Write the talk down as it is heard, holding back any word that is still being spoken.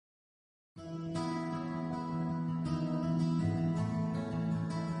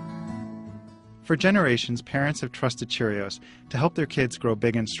For generations, parents have trusted Cheerios to help their kids grow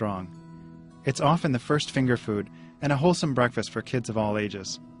big and strong. It's often the first finger food and a wholesome breakfast for kids of all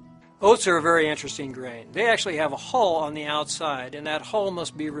ages. Oats are a very interesting grain. They actually have a hull on the outside, and that hull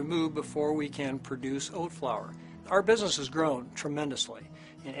must be removed before we can produce oat flour. Our business has grown tremendously,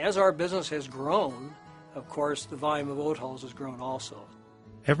 and as our business has grown, of course, the volume of oat hulls has grown also.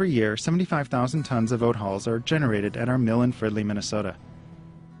 Every year, 75,000 tons of oat hulls are generated at our mill in Fridley, Minnesota.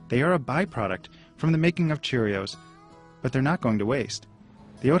 They are a byproduct from the making of Cheerios, but they're not going to waste.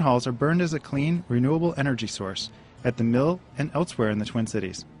 The oat hulls are burned as a clean, renewable energy source at the mill and elsewhere in the Twin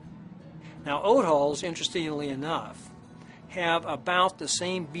Cities. Now, oat hulls, interestingly enough, have about the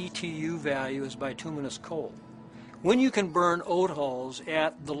same BTU value as bituminous coal. When you can burn oat hulls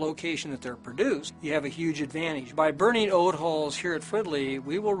at the location that they're produced, you have a huge advantage. By burning oat hulls here at Fridley,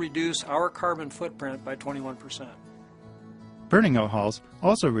 we will reduce our carbon footprint by 21%. Burning oat hulls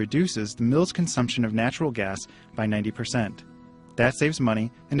also reduces the mill's consumption of natural gas by 90%. That saves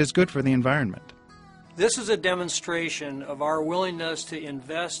money and is good for the environment. This is a demonstration of our willingness to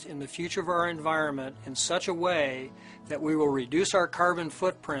invest in the future of our environment in such a way that we will reduce our carbon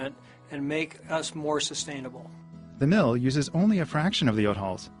footprint and make us more sustainable. The mill uses only a fraction of the oat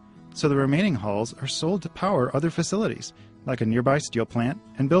hulls, so the remaining hulls are sold to power other facilities, like a nearby steel plant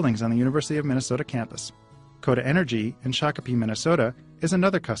and buildings on the University of Minnesota campus. Coda Energy in Shakopee, Minnesota is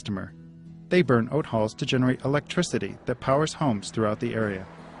another customer. They burn oat hulls to generate electricity that powers homes throughout the area.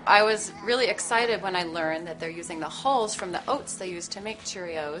 I was really excited when I learned that they're using the hulls from the oats they use to make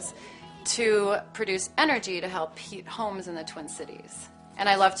Cheerios to produce energy to help heat homes in the Twin Cities. And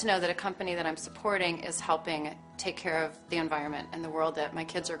I love to know that a company that I'm supporting is helping take care of the environment and the world that my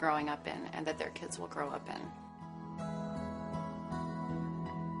kids are growing up in and that their kids will grow up in.